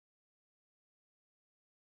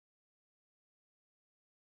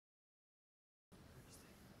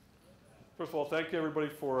First of all, thank you everybody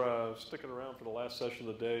for sticking around for the last session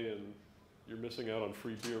of the day, and you're missing out on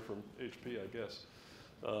free beer from HP, I guess.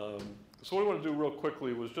 So what I want to do real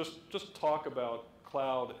quickly was just talk about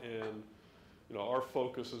cloud, and our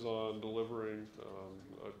focus is on delivering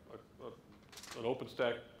an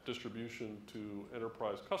OpenStack distribution to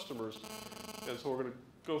enterprise customers, and so we're going to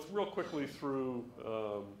go real quickly through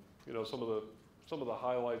some of the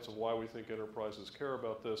highlights of why we think enterprises care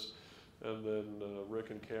about this, and then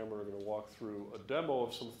Rick and Cameron are going to walk through a demo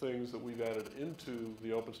of some things that we've added into the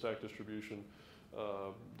OpenStack distribution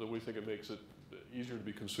that we think it makes it easier to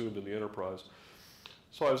be consumed in the enterprise.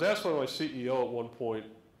 So I was asked by my CEO at one point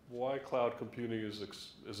why cloud computing is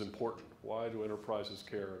important. Why do enterprises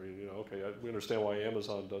care? I mean, okay, we understand why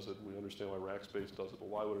Amazon does it, we understand why Rackspace does it, but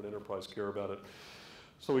why would an enterprise care about it?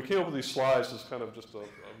 So we came up with these slides as kind of just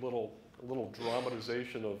a little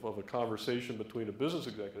dramatization of a conversation between a business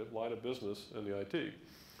executive, line of business, and the IT.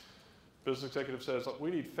 Business executive says,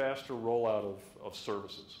 we need faster rollout of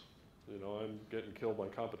services. I'm getting killed by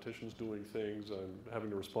competitions doing things, I'm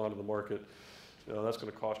having to respond to the market. That's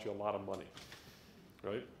going to cost you a lot of money,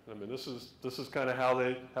 right? I mean, this is kind of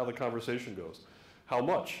how the conversation goes. How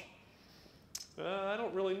much? I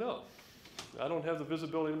don't really know. I don't have the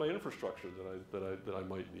visibility in my infrastructure that I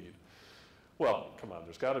might need. Well, come on,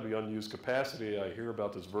 there's got to be unused capacity. I hear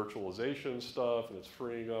about this virtualization stuff, and it's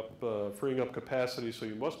freeing up capacity, so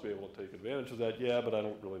you must be able to take advantage of that. Yeah, but I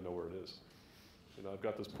don't really know where it is. I've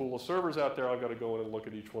got this pool of servers out there. I've got to go in and look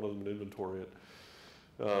at each one of them and inventory it.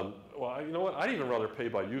 Well, you know what? I'd even rather pay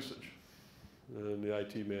by usage. And the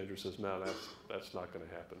IT manager says, "No, that's not going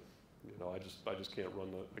to happen. I just can't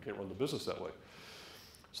run the business that way."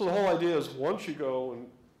 So the whole idea is once you go and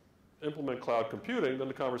implement cloud computing, then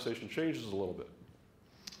the conversation changes a little bit.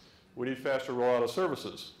 We need faster rollout of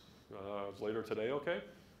services. Later today, okay?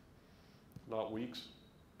 Not weeks,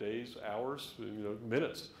 days, hours,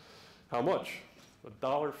 minutes. How much?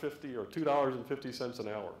 $1.50 or $2.50 an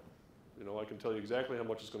hour. I can tell you exactly how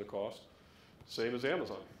much it's going to cost. Same as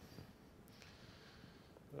Amazon.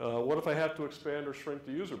 What if I have to expand or shrink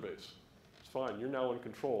the user base? It's fine. You're now in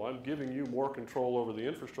control. I'm giving you more control over the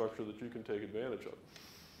infrastructure that you can take advantage of.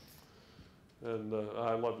 And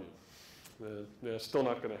I love you. Yeah, it's still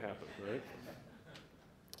not going to happen, right?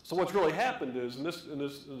 So what's really happened is,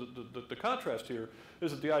 the contrast here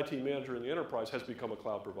is that the IT manager in the enterprise has become a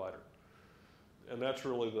cloud provider. And that's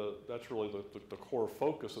really the core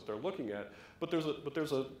focus that they're looking at. But there's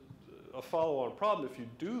a follow-on problem. If you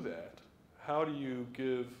do that, how do you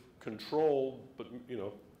give control, but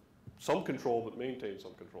some control, but maintain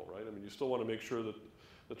some control, right? I mean, you still want to make sure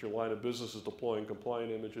that your line of business is deploying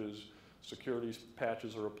compliant images, security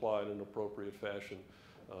patches are applied in an appropriate fashion,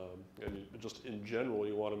 and just in general,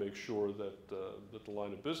 you want to make sure that the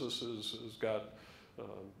line of business has got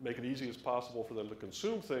make it easy as possible for them to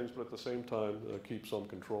consume things, but at the same time keep some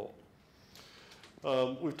control.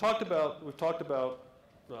 We've talked about.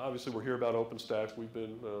 Obviously, we're here about OpenStack. We've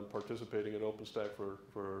been participating in OpenStack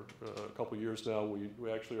for a couple years now.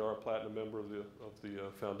 We actually are a platinum member of the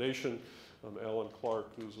foundation. Alan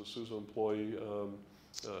Clark, who's a SUSE employee,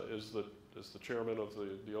 is the chairman of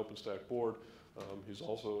the OpenStack board. He's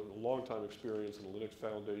also a long-time experience in the Linux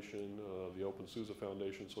Foundation, the OpenSUSE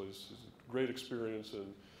Foundation, so he's great experience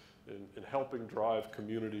in helping drive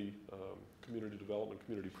community development,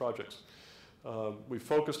 community projects. We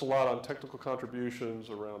focused a lot on technical contributions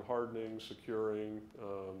around hardening, securing,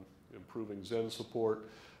 improving Zen support.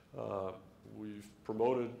 We've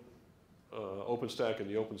promoted OpenStack in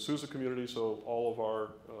the OpenSUSE community, so all of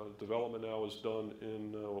our development now is done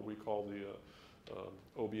in what we call the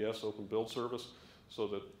OBS, Open Build Service, so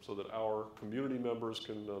that our community members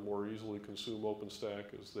can more easily consume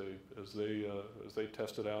OpenStack as they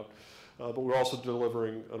test it out. But we're also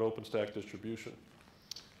delivering an OpenStack distribution.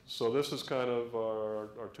 So this is kind of our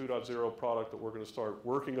 2.0 product that we're going to start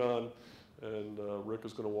working on, and Rick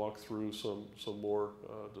is going to walk through some more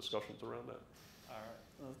discussions around that. All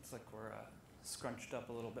right, looks like we're scrunched up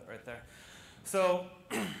a little bit right there. So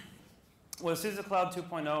with SUSE Cloud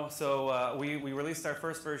 2.0, so we released our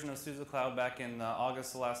first version of SUSE Cloud back in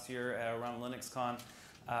August of last year around LinuxCon,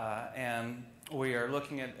 and we are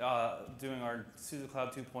looking at doing our SUSE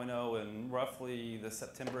Cloud 2.0 in roughly the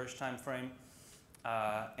September-ish time frame.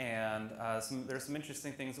 There's some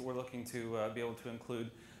interesting things that we're looking to be able to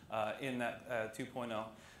include in that 2.0.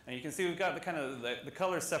 And you can see we've got the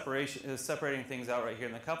color separation is separating things out right here,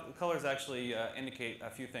 and the colors actually indicate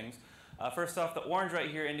a few things. First off, the orange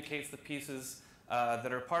right here indicates the pieces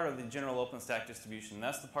that are part of the general OpenStack distribution.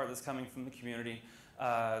 That's the part that's coming from the community.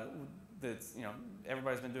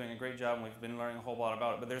 Everybody's been doing a great job, and we've been learning a whole lot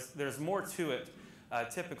about it. But there's more to it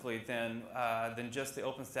typically than just the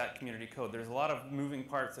OpenStack community code. There's a lot of moving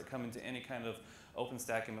parts that come into any kind of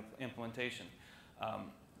OpenStack implementation.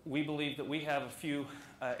 We believe that we have a few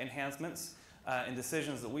enhancements and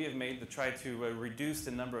decisions that we have made to try to reduce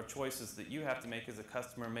the number of choices that you have to make as a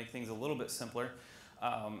customer, make things a little bit simpler.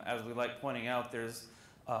 As we like pointing out, there's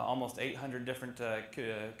almost 800 different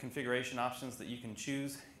configuration options that you can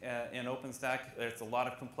choose in OpenStack. There's a lot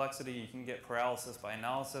of complexity. You can get paralysis by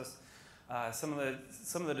analysis. Some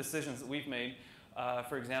of the decisions that we've made,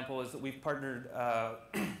 for example, is that we've partnered.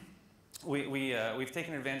 We've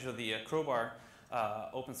taken advantage of the Crowbar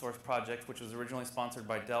open source project, which was originally sponsored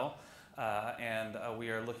by Dell, and we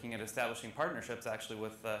are looking at establishing partnerships. Actually,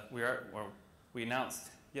 with we announced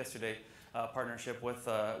yesterday a partnership with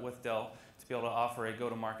Dell to be able to offer a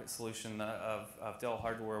go-to-market solution of Dell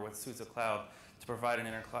hardware with SUSE Cloud to provide an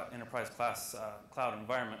enterprise-class cloud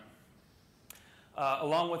environment.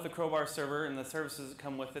 Along with the Crowbar server and the services that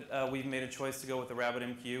come with it, we've made a choice to go with the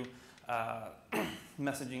RabbitMQ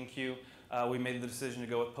messaging queue. We made the decision to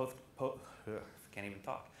go with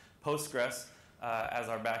Postgres as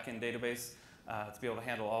our backend database to be able to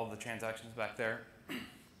handle all of the transactions back there.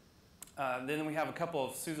 Then we have a couple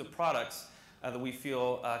of SUSE products that we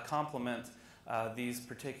feel complement these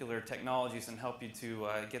particular technologies and help you to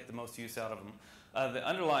get the most use out of them. The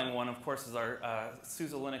underlying one, of course, is our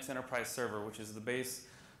SUSE Linux Enterprise Server, which is the base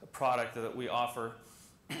product that we offer.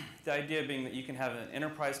 The idea being that you can have an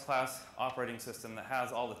enterprise class operating system that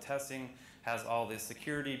has all the testing, has all the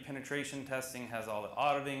security penetration testing, has all the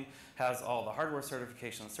auditing, has all the hardware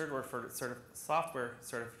certifications, software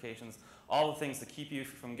certifications, all the things that keep you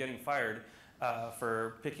from getting fired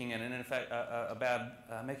for picking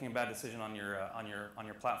making a bad decision on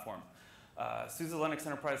your platform. SUSE Linux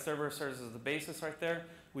Enterprise Server serves as the basis right there.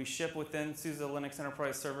 We ship within SUSE Linux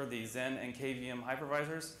Enterprise Server the Xen and KVM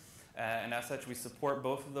hypervisors, and as such, we support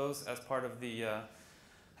both of those as part of the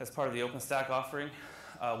OpenStack offering.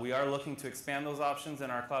 We are looking to expand those options in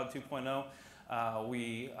our Cloud 2.0.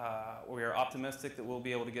 We are optimistic that we'll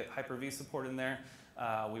be able to get Hyper-V support in there.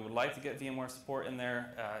 We would like to get VMware support in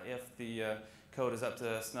there if the code is up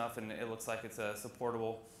to snuff and it looks like it's a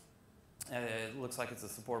supportable. It looks like it's a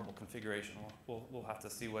supportable configuration. We'll have to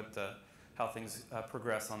see how things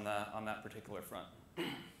progress on that particular front.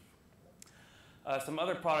 Some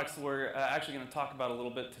other products we're actually going to talk about a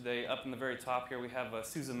little bit today. Up in the very top here, we have a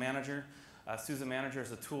SUSE Manager. SUSE Manager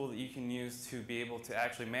is a tool that you can use to be able to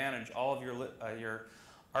actually manage all of your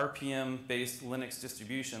RPM-based Linux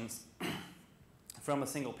distributions from a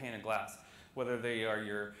single pane of glass, whether they are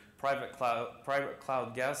your private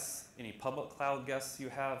cloud guests, any public cloud guests you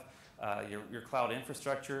have, your cloud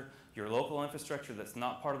infrastructure, your local infrastructure that's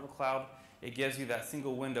not part of the cloud. It gives you that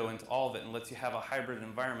single window into all of it and lets you have a hybrid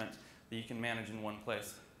environment that you can manage in one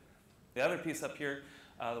place. The other piece up here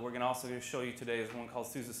that we're going to also show you today is one called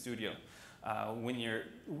SUSE Studio. A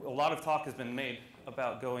lot of talk has been made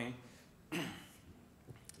about going.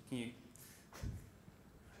 It's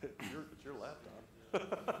your laptop.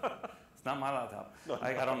 It's not my laptop.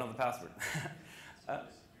 I don't know the password.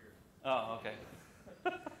 Oh, okay.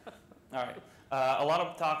 All right. A lot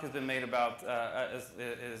of talk has been made about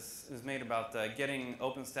getting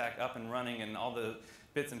OpenStack up and running and all the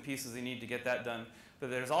bits and pieces you need to get that done. But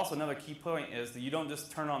there's also another key point is that you don't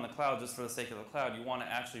just turn on the cloud just for the sake of the cloud. You want to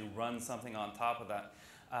actually run something on top of that.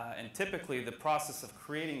 And typically, the process of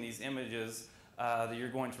creating these images that you're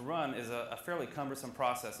going to run is a fairly cumbersome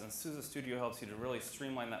process. And SUSE Studio helps you to really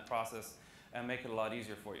streamline that process and make it a lot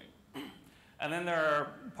easier for you. And then there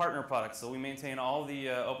are partner products. So we maintain all the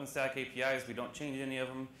OpenStack APIs. We don't change any of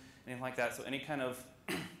them, anything like that. So any kind of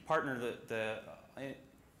partner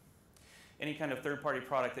any kind of third-party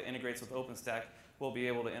product that integrates with OpenStack will be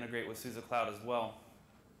able to integrate with SUSE Cloud as well.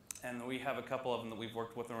 And we have a couple of them that we've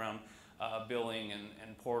worked with around billing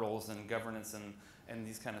and portals and governance and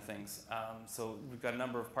these kind of things. So we've got a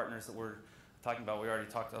number of partners that we're talking about. We already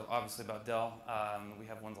talked obviously about Dell. We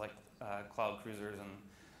have ones like Cloud Cruisers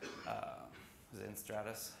and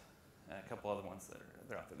Stratus, and a couple other ones that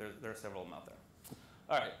are out there. There are several of them out there.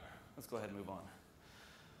 All right, let's go ahead and move on.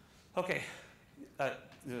 Okay, is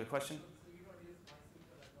there a question?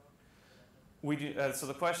 We do, so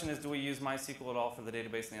the question is, do we use MySQL at all for the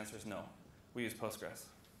database? And the answer is no. We use Postgres.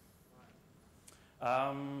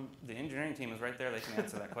 The engineering team is right there. They can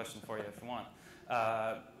answer that question for you if you want.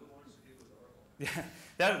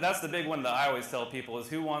 That's the big one that I always tell people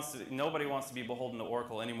is nobody wants to be beholden to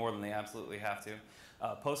Oracle any more than they absolutely have to.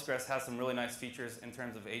 Postgres has some really nice features in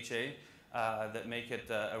terms of HA that make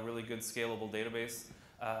it a really good scalable database.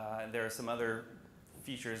 There are some other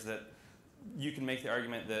features that you can make the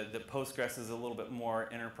argument that Postgres is a little bit more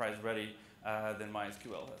enterprise ready than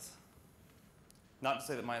MySQL is. Not to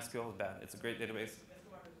say that MySQL is bad. It's a great database.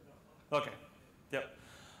 Okay. Yep.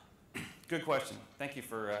 Good question. Thank you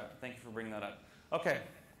for bringing that up. Okay.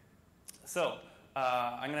 So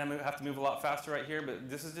I'm going to have to move a lot faster right here, but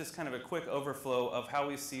this is just kind of a quick overflow of how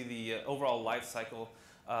we see the overall life cycle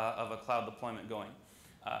of a cloud deployment going.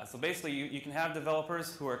 So basically, you can have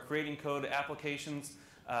developers who are creating code applications.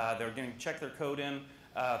 They're going to check their code in.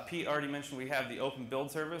 Pete already mentioned we have the Open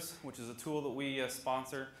Build service, which is a tool that we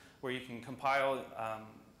sponsor, where you can compile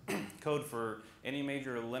code for any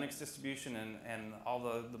major Linux distribution and all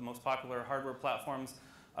the most popular hardware platforms,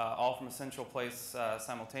 all from a central place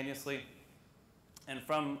simultaneously. And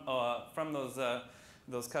from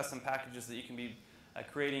those custom packages that you can be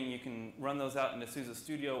creating, you can run those out into SUSE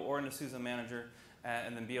Studio or into SUSE Manager,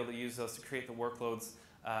 and then be able to use those to create the workloads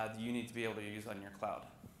that you need to be able to use on your cloud.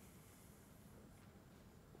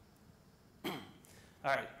 All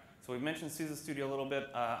right, so we've mentioned SUSE Studio a little bit.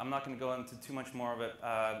 I'm not going to go into too much more of it,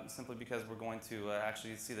 simply because we're going to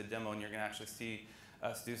actually see the demo, and you're going to actually see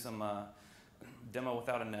us do some demo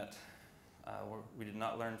without a net. We did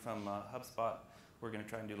not learn from HubSpot. We're going to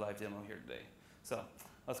try and do live demo here today. So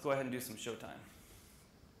let's go ahead and do some showtime.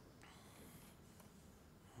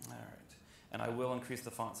 All right. And I will increase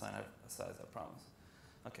the font size, I promise.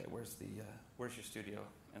 Okay, where's your studio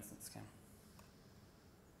instance, Cam?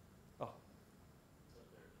 Oh.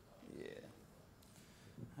 Yeah.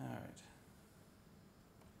 All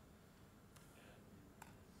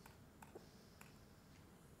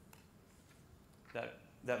right.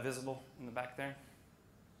 That visible in the back there?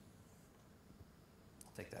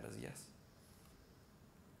 I'll take that as a yes.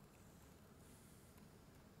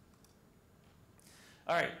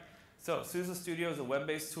 All right. So SUSE Studio is a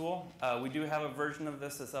web-based tool. We do have a version of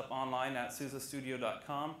this that's up online at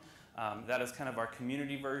susestudio.com. That is kind of our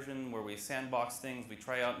community version where we sandbox things, we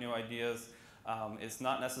try out new ideas. It's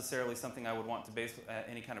not necessarily something I would want to base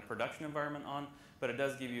any kind of production environment on, but it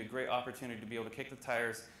does give you a great opportunity to be able to kick the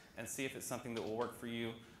tires and see if it's something that will work for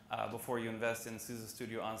you before you invest in SUSE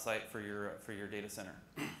Studio on-site for your data center.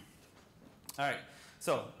 All right,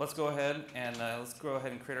 so let's go ahead and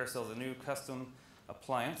create ourselves a new custom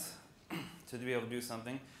appliance to be able to do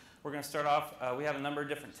something. We're going to start off, we have a number of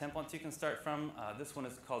different templates you can start from. This one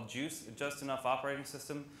is called Juice, Just Enough Operating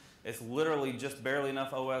System. It's literally just barely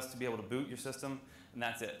enough OS to be able to boot your system, and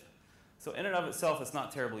that's it. So in and of itself, it's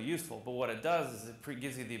not terribly useful, but what it does is it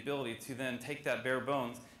gives you the ability to then take that bare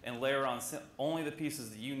bones and layer on only the pieces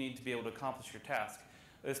that you need to be able to accomplish your task.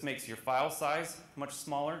 This makes your file size much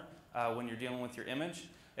smaller when you're dealing with your image.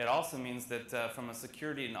 It also means that from a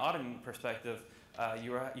security and auditing perspective,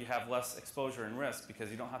 you have less exposure and risk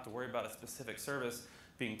because you don't have to worry about a specific service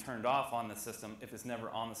being turned off on the system if it's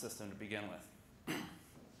never on the system to begin with.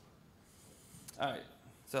 All right,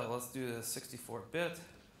 so let's do the 64-bit.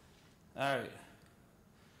 All right.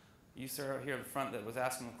 You sir out here at the front that was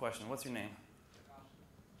asking the question, what's your name?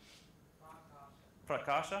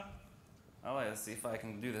 Prakasha? Oh, let's see if I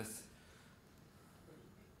can do this.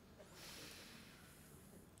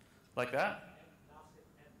 Like that?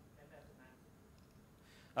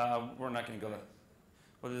 We're not going to go there.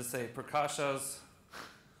 What does it say? Prakasha's?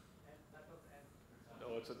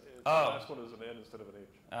 No, it's an N. Oh. The last one is an N instead of an H.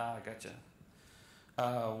 Ah, gotcha.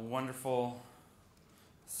 Wonderful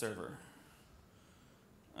server.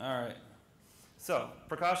 All right. So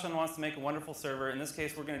Prakashan wants to make a wonderful server. In this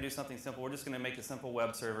case, we're going to do something simple. We're just going to make a simple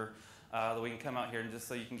web server that we can come out here and just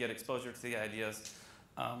so you can get exposure to the ideas.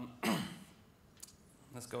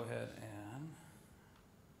 Let's go ahead and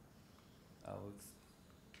all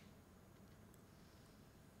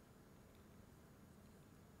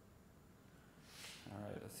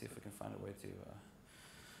right, let's see if we can find a way to.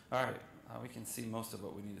 All right, we can see most of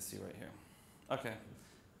what we need to see right here. Okay.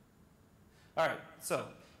 All right, so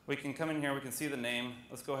we can come in here, we can see the name.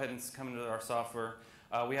 Let's go ahead and come into our software.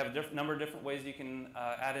 We have a number of different ways you can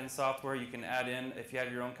add in software. You can add in, if you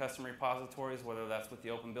have your own custom repositories, whether that's with the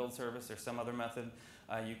Open Build service or some other method,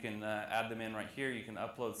 you can add them in right here. You can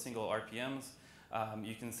upload single RPMs.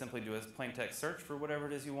 You can simply do a plain text search for whatever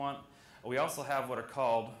it is you want. We also have what are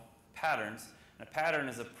called patterns. And a pattern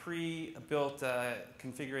is a pre-built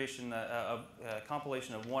configuration,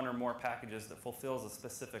 compilation of one or more packages that fulfills a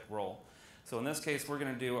specific role. So in this case, we're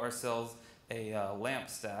going to do ourselves a lamp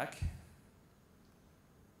stack.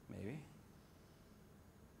 Maybe.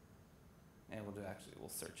 And we'll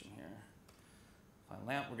search in here. Find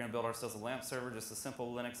lamp. We're going to build ourselves a lamp server, just a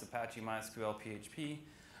simple Linux, Apache, MySQL, PHP.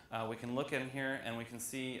 We can look in here and we can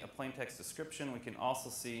see a plain text description. We can also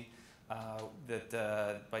see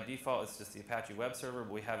that by default it's just the Apache web server,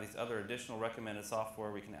 but we have these other additional recommended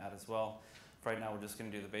software we can add as well. For right now, we're just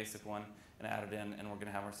going to do the basic one and add it in, and we're going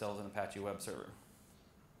to have ourselves an Apache web server.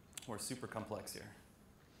 We're super complex here.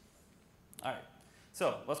 All right,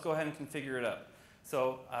 so let's go ahead and configure it up.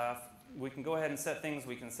 So we can go ahead and set things.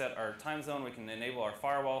 We can set our time zone. We can enable our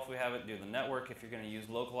firewall if we have it, do the network. If you're going to use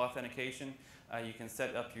local authentication, you can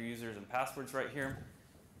set up your users and passwords right here.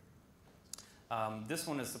 This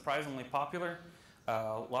one is surprisingly popular.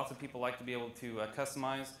 Lots of people like to be able to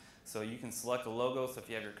customize. So you can select a logo. So if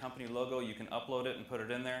you have your company logo, you can upload it and put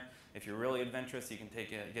it in there. If you're really adventurous, you can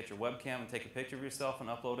get your webcam and take a picture of yourself and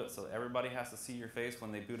upload it so everybody has to see your face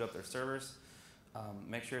when they boot up their servers.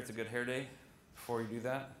 Make sure it's a good hair day before you do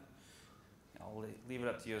that. I'll leave it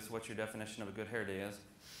up to you as to what your definition of a good hair day is.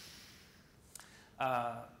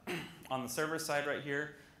 On the server side right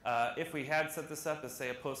here, if we had set this up as, say,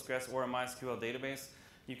 a Postgres or a MySQL database,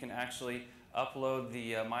 you can actually upload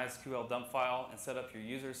the MySQL dump file and set up your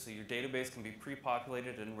users so your database can be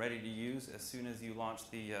pre-populated and ready to use as soon as you launch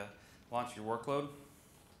your workload.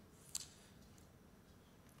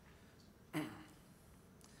 And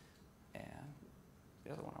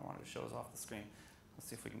the other one I wanted to show is off the screen. Let's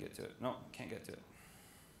see if we can get to it. No, can't get to it.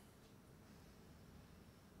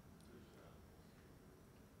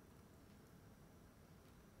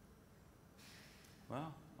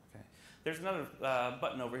 Well, okay. There's another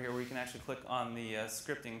button over here where you can actually click on the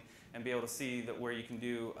scripting and be able to see that where you can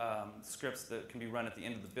do scripts that can be run at the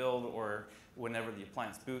end of the build or whenever the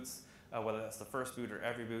appliance boots, whether that's the first boot or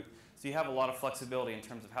every boot. So you have a lot of flexibility in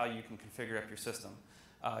terms of how you can configure up your system.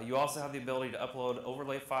 You also have the ability to upload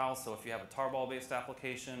overlay files. So if you have a tarball-based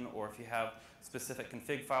application or if you have specific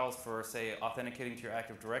config files for, say, authenticating to your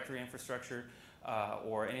Active Directory infrastructure,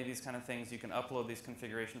 or any of these kind of things, you can upload these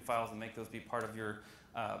configuration files and make those be part of your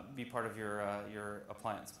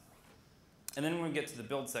appliance. And then when we get to the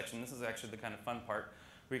build section, this is actually the kind of fun part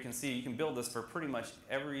where you can see you can build this for pretty much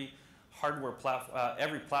every hardware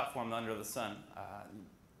every platform under the sun.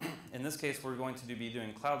 In this case, we're going to be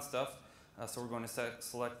doing cloud stuff, so we're going to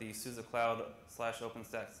select the SUSE Cloud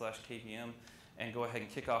 /OpenStack/KVM and go ahead and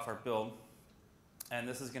kick off our build. And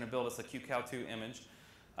this is going to build us a QCOW2 image.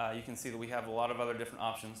 You can see that we have a lot of other different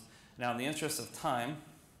options. Now, in the interest of time,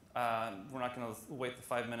 we're not going to wait the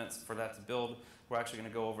 5 minutes for that to build. We're actually going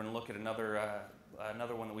to go over and look at another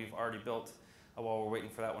one that we've already built while we're waiting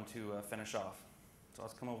for that one to finish off. So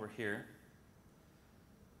let's come over here.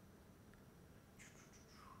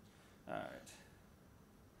 All right.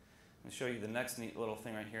 Let me show you the next neat little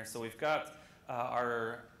thing right here. So we've got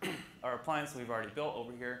our appliance that we've already built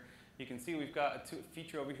over here. You can see we've got a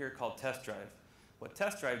feature over here called Test Drive. What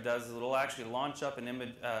Test Drive does is it'll actually launch up an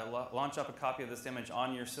image, launch up a copy of this image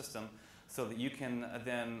on your system, so that you can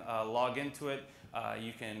then log into it.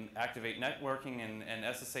 You can activate networking and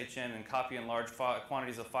SSHN and copy in large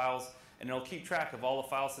quantities of files, and it'll keep track of all the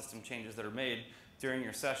file system changes that are made during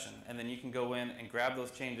your session. And then you can go in and grab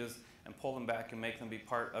those changes and pull them back and make them be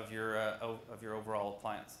part of your overall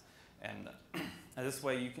appliance. And this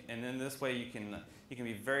way you can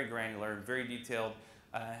be very granular, very detailed.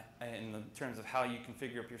 In the terms of how you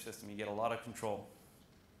configure up your system, you get a lot of control.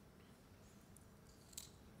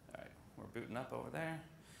 All right, we're booting up over there.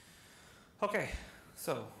 Okay,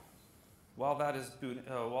 so while that is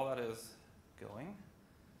going,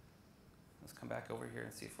 let's come back over here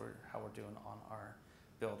and see how we're doing on our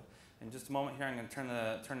build. In just a moment here, I'm going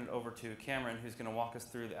to turn it over to Cameron, who's going to walk us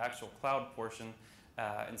through the actual cloud portion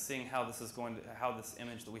and seeing how this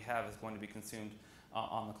image that we have is going to be consumed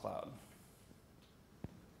on the cloud.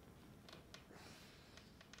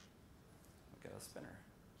 Look at a spinner.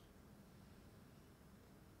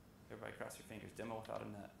 Everybody cross your fingers. Demo without a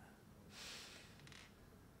net.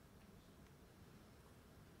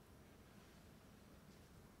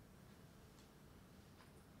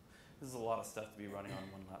 This is a lot of stuff to be running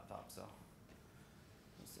on one laptop, so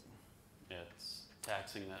let's see. Yeah, it's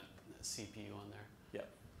taxing that CPU on there. Yeah,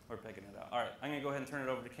 we're picking it out. All right, I'm going to go ahead and turn it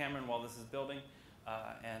over to Cameron while this is building,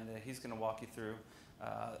 and he's going to walk you through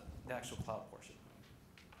the actual cloud portion.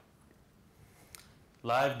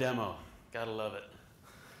 Live demo, gotta love it.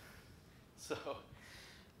 So,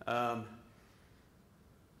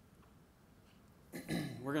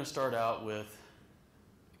 we're going to start out with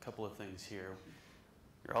a couple of things here.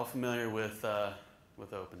 You're all familiar with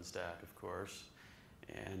OpenStack, of course,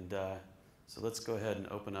 and so let's go ahead and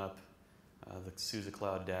open up the SUSE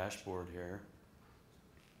Cloud dashboard here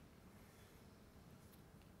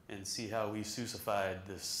and see how we SUSEified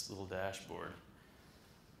this little dashboard.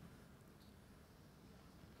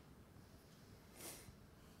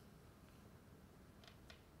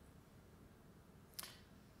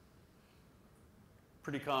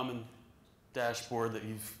 Pretty common dashboard that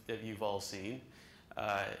you've all seen.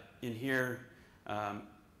 In here,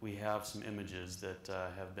 we have some images that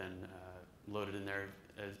have been loaded in there.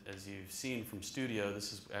 As you've seen from Studio,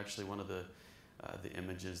 this is actually one of the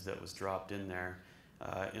images that was dropped in there.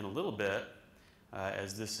 In a little bit,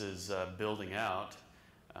 as this is building out,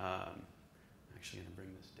 I'm actually going to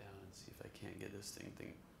bring this down and see if I can't get this thing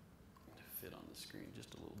to fit on the screen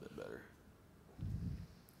just a little bit better.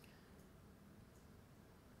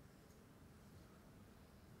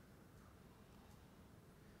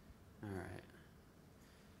 All right.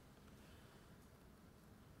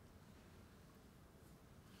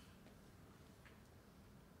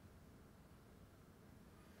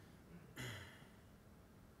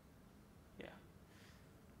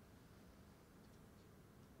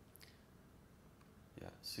 Yeah,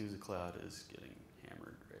 SUSE Cloud is getting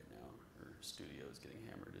hammered right now, or Studio is getting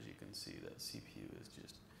hammered. As you can see, that CPU is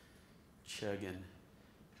just chugging.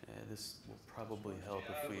 This will probably help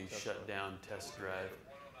if we shut down test drive.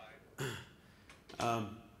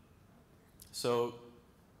 So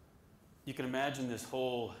you can imagine this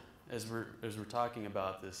whole, as we're talking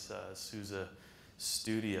about this SUSE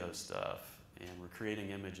Studio stuff, and we're creating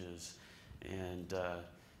images and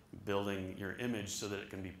building your image so that it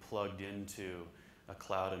can be plugged into a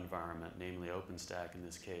cloud environment, namely OpenStack in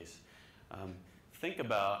this case. Think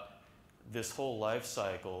about this whole life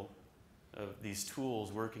cycle of these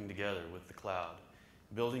tools working together with the cloud.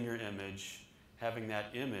 Building your image, having that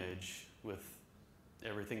image with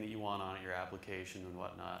everything that you want on it, your application and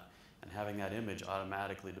whatnot, and having that image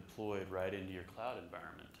automatically deployed right into your cloud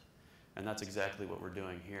environment. And that's exactly what we're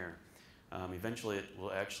doing here. Eventually it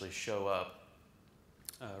will actually show up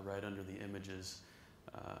right under the images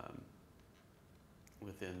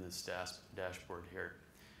within this dashboard here.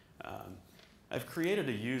 I've created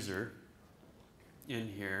a user in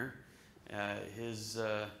here. His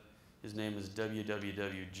name is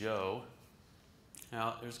www.joe.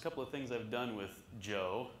 Now, there's a couple of things I've done with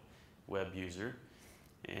Joe, web user.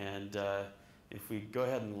 And if we go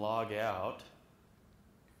ahead and log out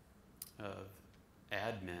of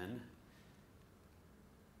admin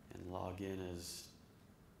and log in as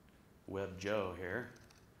web Joe here.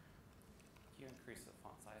 Can you increase the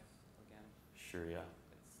font size again? Sure, yeah.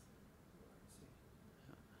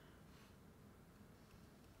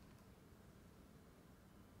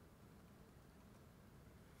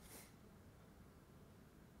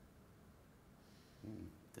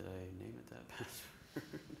 Did I name it that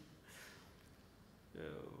password? No.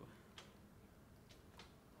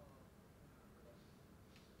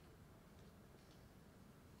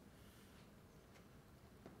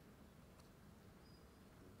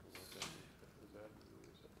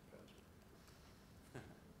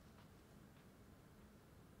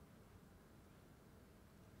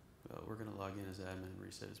 Well, we're going to log in as admin and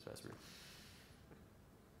reset his password.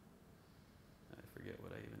 I forget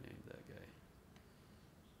what I even named that guy.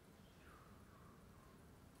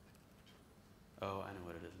 Oh, I know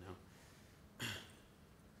what it is now.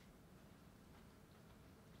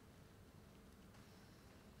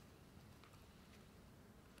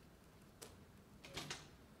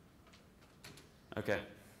 Okay.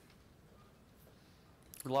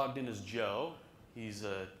 We're logged in as Joe. He's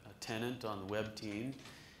a tenant on the web team,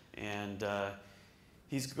 and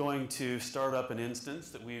he's going to start up an instance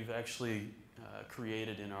that we've actually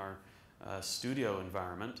created in our studio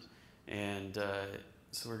environment. And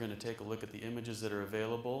so we're going to take a look at the images that are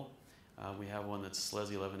available. We have one that's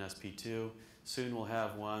SLESI 11 SP2. Soon we'll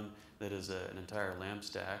have one that is an entire LAMP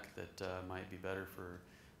stack that might be better for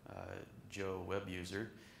Joe web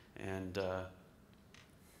user. And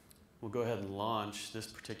we'll go ahead and launch this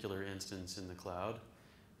particular instance in the cloud.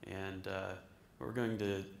 And we're going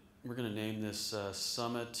to name this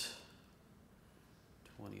Summit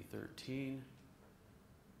 2013.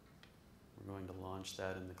 We're going to launch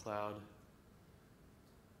that in the cloud.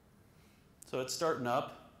 So it's starting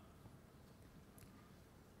up,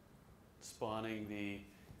 spawning the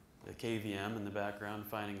KVM in the background,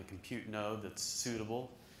 finding a compute node that's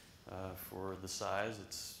suitable for the size.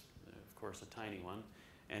 It's, of course, a tiny one.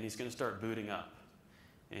 And he's going to start booting up.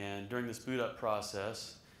 And during this boot up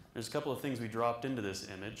process, there's a couple of things we dropped into this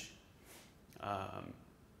image.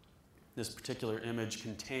 This particular image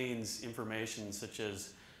contains information such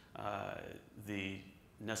as the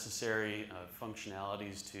necessary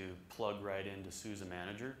functionalities to plug right into SUSE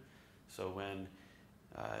Manager. So when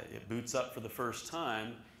it boots up for the first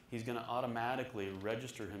time, he's going to automatically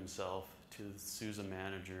register himself to the SUSE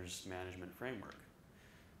Manager's management framework.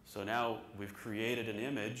 So now we've created an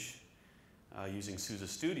image using SUSE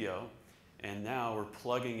Studio, and now we're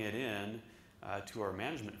plugging it in to our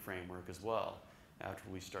management framework as well after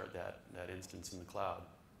we start that instance in the cloud.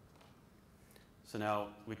 So now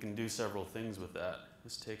we can do several things with that.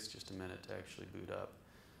 This takes just a minute to actually boot up.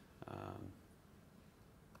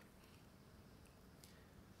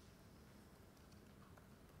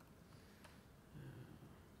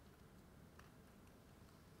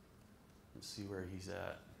 Let's see where he's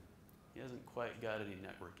at. He hasn't quite got any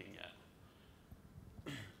networking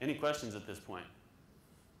yet. Any questions at this point?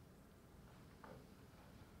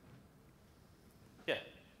 Yeah.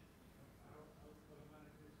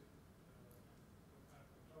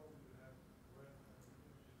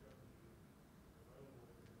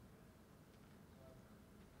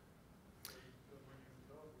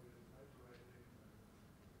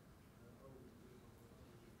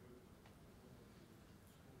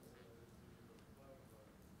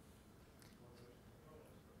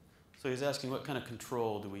 So he's asking what kind of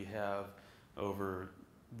control do we have over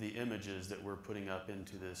the images that we're putting up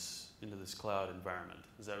into this cloud environment.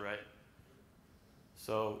 Is that right?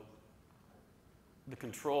 So the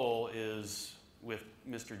control is with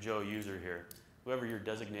Mr. Joe user here. Whoever you're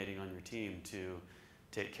designating on your team to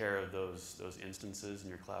take care of those instances in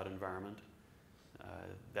your cloud environment,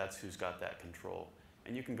 that's who's got that control.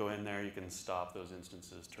 And you can go in there, you can stop those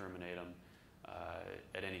instances, terminate them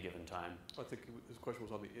at any given time. I think his question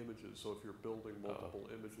was on the images. So if you're building multiple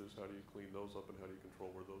images, how do you clean those up and how do you control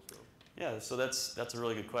where those go? Yeah, so that's a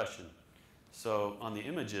really good question. So on the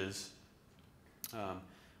images,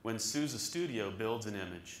 when SUSE Studio builds an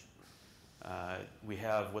image, we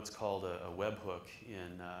have what's called a webhook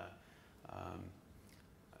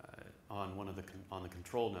on the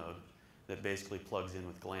control node that basically plugs in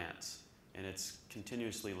with Glance, and it's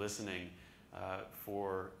continuously listening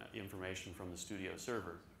for information from the Studio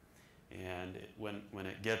server. And when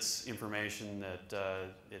it gets information that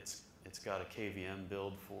it's got a KVM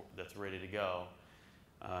build that's ready to go,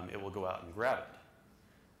 it will go out and grab it.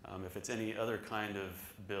 If it's any other kind of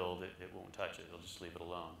build, it won't touch it. It'll just leave it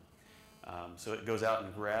alone. So it goes out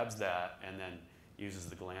and grabs that and then uses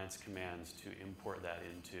the Glance commands to import that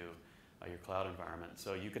into your cloud environment.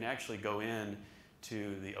 So you can actually go in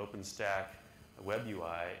to the OpenStack web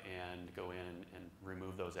UI and go in and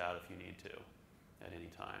remove those out if you need to at any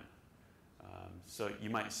time. So you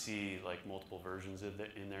might see like multiple versions of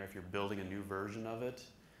it in there. If you're building a new version of it,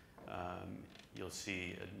 you'll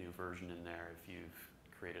see a new version in there if you've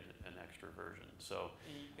created an extra version. So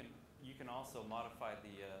and you can also modify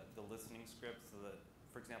the listening script so that,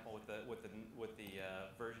 for example, with the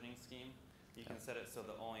versioning scheme, you can set it so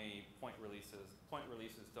that only point releases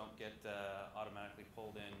don't get automatically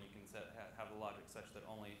pulled in. You can have the logic such that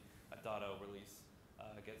only a .o release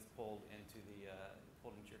gets pulled into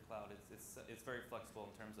your cloud. It's very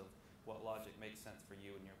flexible in terms of what logic makes sense for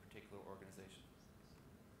you and your particular organization.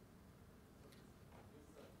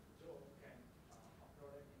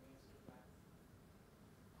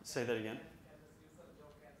 Say that again.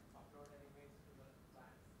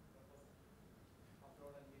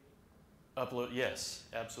 Upload, yes,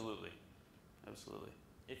 absolutely. Absolutely.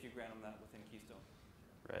 If you grant them that within Keystone.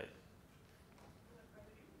 Right.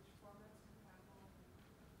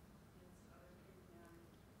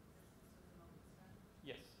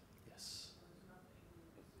 Yes. Yes.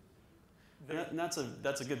 And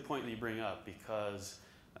that's a good point that you bring up, because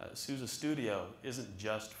SUSE Studio isn't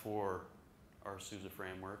just for our SUSE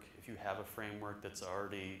framework. If you have a framework that's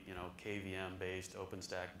already, KVM based,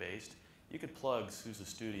 OpenStack based, you could plug SUSE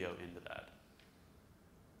Studio into that.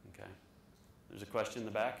 Okay. There's a question in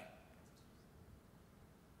the back.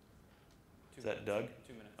 Is that Doug?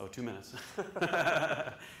 2 minutes. Oh, 2 minutes.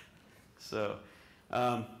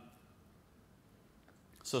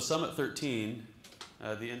 So Summit 13,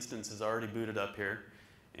 the instance is already booted up here,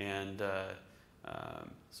 and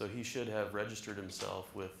so he should have registered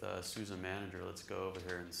himself with SUSE Manager. Let's go over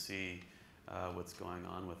here and see what's going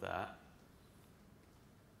on with that.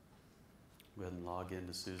 Go ahead and log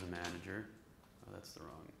into SUSE Manager. Oh, that's the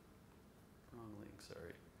wrong link,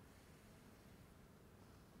 sorry.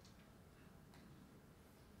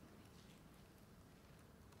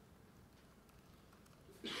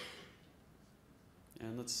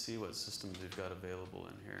 And let's see what systems we've got available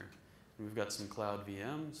in here. And we've got some cloud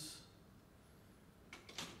VMs,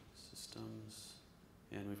 systems,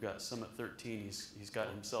 and we've got Summit 13. He's got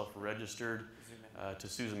himself registered to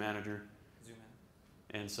SUSE Manager.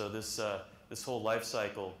 And so this whole life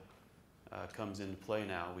cycle comes into play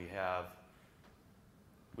now.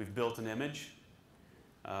 We've built an image.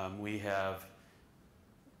 We have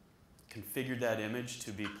configured that image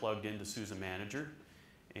to be plugged into SUSE Manager.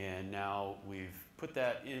 And now we've put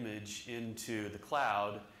that image into the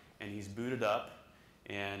cloud, and he's booted up.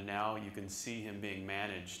 And now you can see him being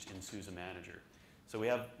managed in SUSE Manager. So we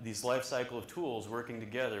have these life cycle of tools working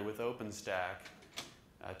together with OpenStack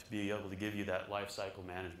to be able to give you that life cycle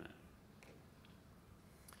management.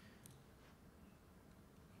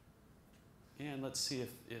 And let's see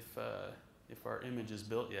if our image is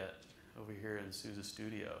built yet over here in SUSE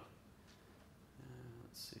Studio.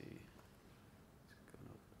 Let's see. Let's go and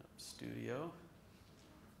open up Studio.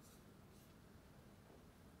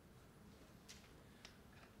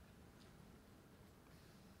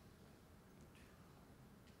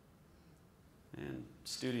 And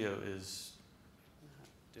Studio is not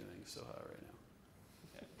doing so hot right now.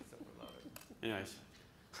 Yeah, except for louder. Anyways,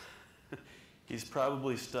 he's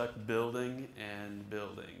probably stuck building and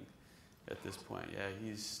building at this point. Yeah,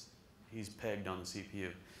 he's pegged on the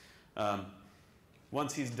CPU.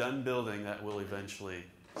 Once he's done building, that will eventually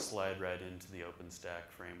slide right into the OpenStack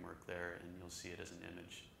framework there, and you'll see it as an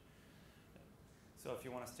image. So if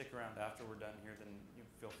you want to stick around after we're done here, then you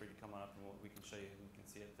feel free to come on up and we can show you and you can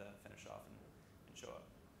see it finish off and show up.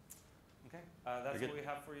 Okay, that's what we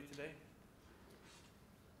have for you today.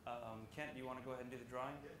 Kent, do you want to go ahead and do the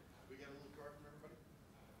drawing? Yeah. We got a little card from everybody?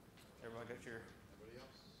 Everybody got your... Anybody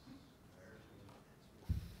else?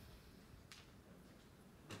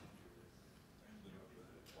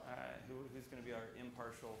 All right, who's going to be our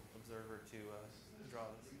impartial observer to draw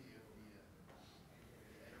this?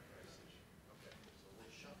 Okay, so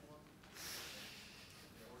we'll shuffle them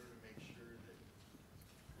in order to make sure that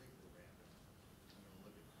completely random. I'm going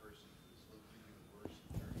to look at the person who's looking even worse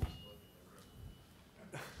and dirtiest look in the room.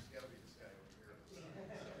 It's got to be this guy over here. So, would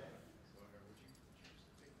you just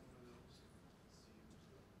take one of those and see who's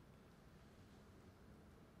the...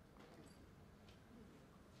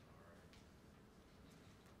 All right.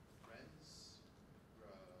 Friends,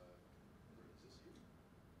 is this you?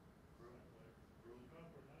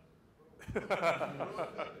 From ING.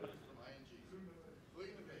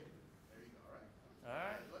 William and Baker. There you go. All right. All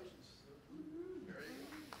right. Congratulations. Very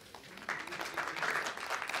good.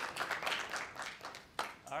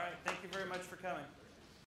 All right, thank you very much for coming.